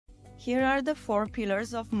Here are the 4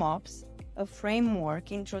 pillars of MOPs, a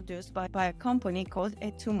framework introduced by a company called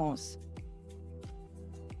Etumos.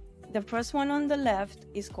 The first one on the left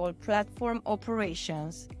is called Platform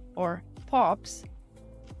Operations, or POPs,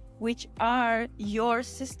 which are your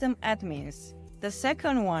system admins. The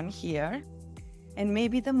second one here, and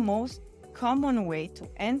maybe the most common way to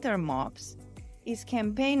enter MOPs, is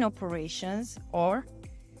Campaign Operations, or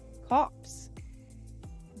COPs.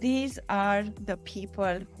 These are the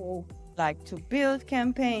people who like to build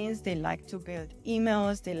campaigns, they like to build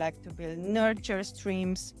emails, they like to build nurture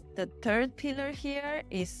streams. The third pillar here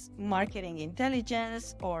is Marketing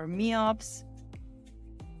Intelligence, or MOPs.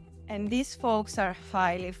 And these folks are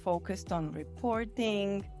highly focused on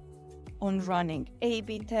reporting, on running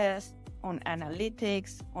A/B tests, on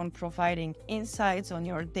analytics, on providing insights on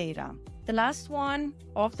your data. The last one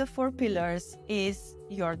of the 4 pillars is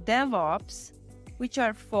your DevOps, which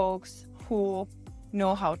are folks who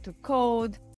know how to code,